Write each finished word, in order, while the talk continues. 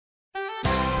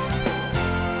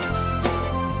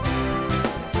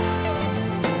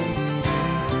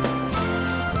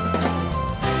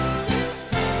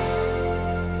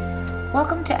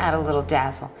Welcome to Add a Little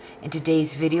Dazzle. In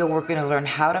today's video, we're going to learn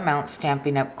how to mount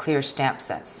Stampin' Up! Clear stamp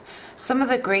sets. Some of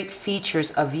the great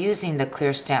features of using the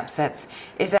clear stamp sets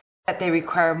is that they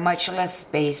require much less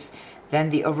space than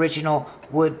the original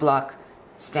woodblock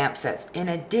stamp sets. In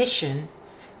addition,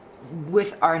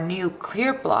 with our new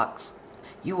clear blocks,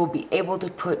 you will be able to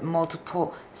put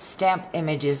multiple stamp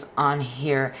images on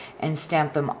here and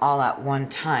stamp them all at one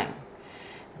time.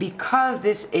 Because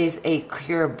this is a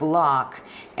clear block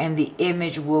and the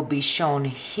image will be shown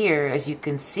here, as you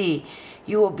can see,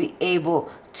 you will be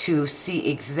able to see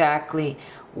exactly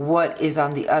what is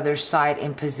on the other side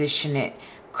and position it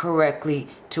correctly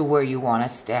to where you want to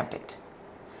stamp it.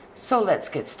 So let's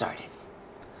get started.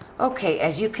 Okay,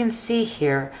 as you can see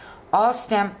here, all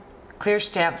clear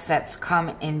stamp sets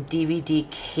come in DVD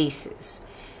cases.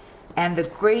 And the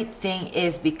great thing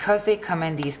is, because they come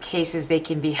in these cases, they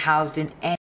can be housed in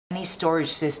any storage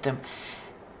system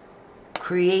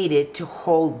created to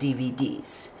hold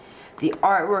DVDs. The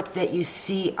artwork that you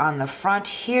see on the front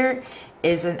here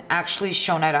isn't actually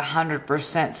shown at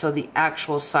 100%, so the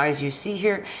actual size you see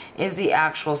here is the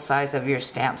actual size of your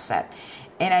stamp set.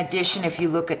 In addition, if you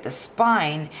look at the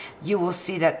spine, you will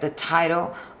see that the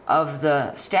title of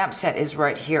the stamp set is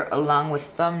right here, along with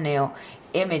thumbnail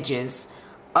images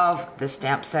of the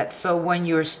stamp set. So when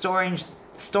you're storing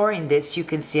this, you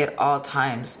can see at all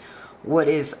times what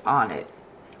is on it.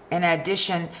 In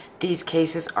addition, these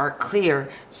cases are clear,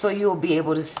 so you will be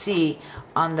able to see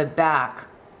on the back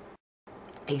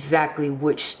exactly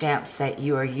which stamp set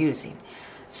you are using.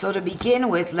 So to begin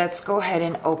with, let's go ahead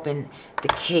and open the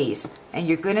case, and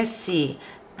you're going to see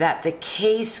that the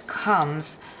case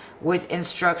comes with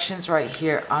instructions right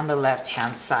here on the left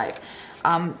hand side.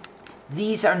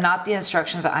 These are not the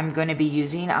instructions that I'm going to be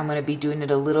using. I'm going to be doing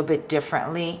it a little bit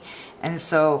differently, and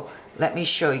so let me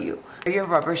show you. Here are your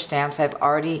rubber stamps. I've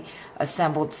already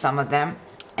assembled some of them,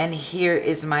 and here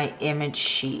is my image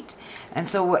sheet. And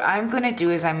so what I'm going to do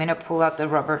is I'm going to pull out the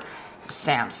rubber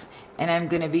stamps, and I'm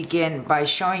going to begin by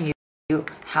showing you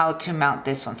how to mount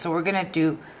this one. So we're going to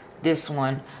do this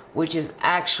one, which is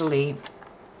actually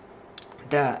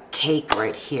the cake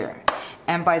right here.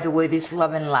 And by the way, this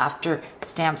Love and Laughter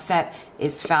stamp set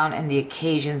is found in the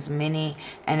Occasions Mini,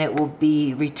 and it will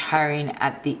be retiring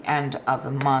at the end of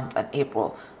the month on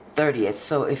April 30th.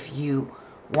 So if you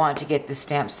want to get the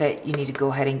stamp set, you need to go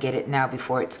ahead and get it now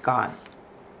before it's gone.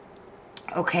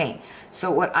 Okay, so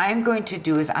what I'm going to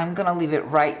do is I'm going to leave it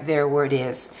right there where it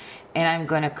is, and I'm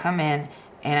going to come in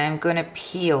and I'm going to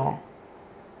peel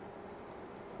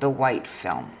the white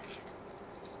film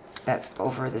that's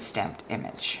over the stamped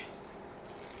image.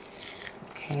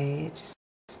 Okay, just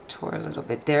tore a little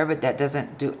bit there, but that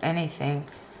doesn't do anything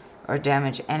or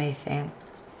damage anything.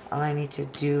 All I need to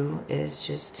do is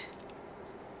just,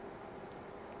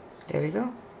 there we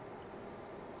go,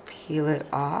 peel it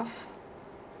off.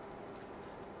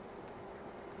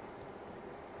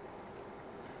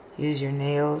 Use your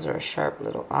nails or a sharp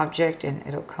little object and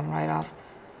it'll come right off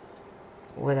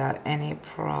without any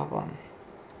problem.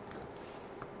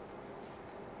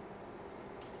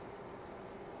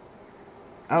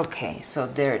 Okay, so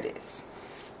there it is.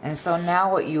 And so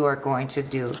now what you are going to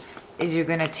do is you're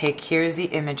going to take, here's the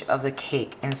image of the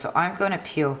cake, and so I'm going to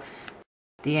peel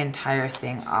the entire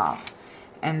thing off.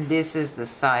 And this is the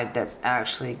side that's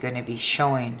actually going to be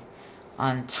showing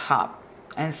on top.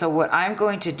 And so what I'm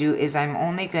going to do is I'm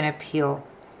only going to peel,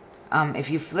 if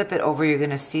you flip it over, you're going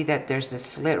to see that there's this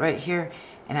slit right here,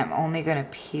 and I'm only going to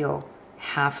peel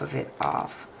half of it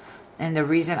off. And the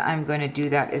reason I'm going to do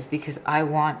that is because I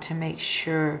want to make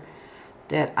sure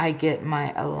that I get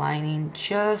my aligning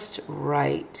just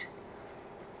right.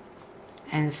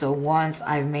 And so once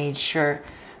I've made sure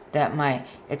that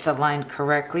it's aligned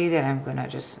correctly, then I'm going to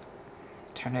just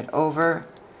turn it over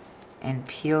and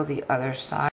peel the other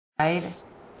side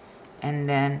and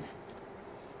then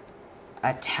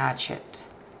attach it.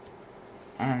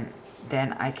 And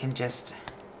then I can just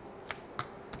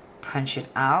punch it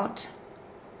out,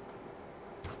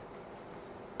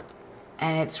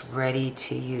 and it's ready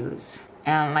to use.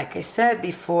 And like I said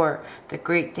before, the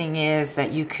great thing is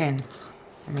that you can,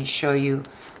 let me show you,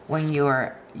 when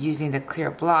you're using the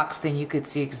clear blocks, then you could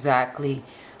see exactly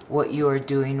what you are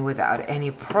doing without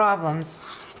any problems.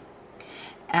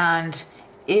 And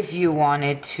if you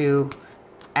wanted to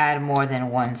add more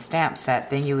than one stamp set,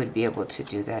 then you would be able to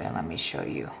do that. And let me show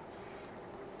you.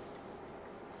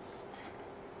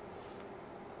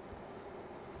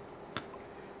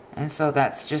 And so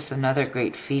that's just another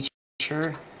great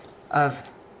feature of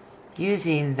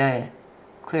using the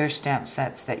clear stamp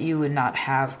sets that you would not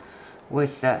have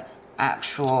with the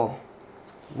actual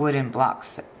wooden block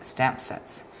stamp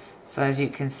sets. So as you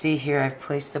can see here, I've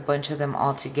placed a bunch of them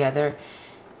all together,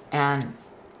 and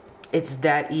it's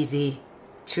that easy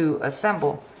to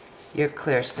assemble your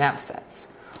clear stamp sets.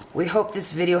 We hope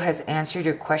this video has answered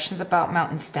your questions about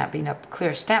mounting Stampin' Up!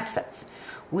 Clear stamp sets.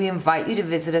 We invite you to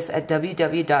visit us at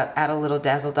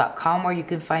www.addalittledazzle.com, where you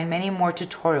can find many more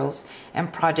tutorials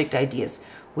and project ideas.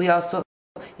 We also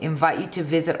invite you to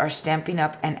visit our Stampin'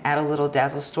 Up! And Add a Little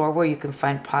Dazzle store, where you can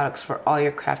find products for all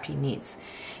your crafty needs.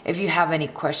 If you have any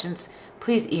questions,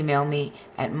 please email me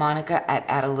at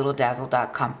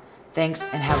monica@addalittledazzle.com. Thanks,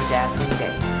 and have a dazzling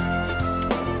day.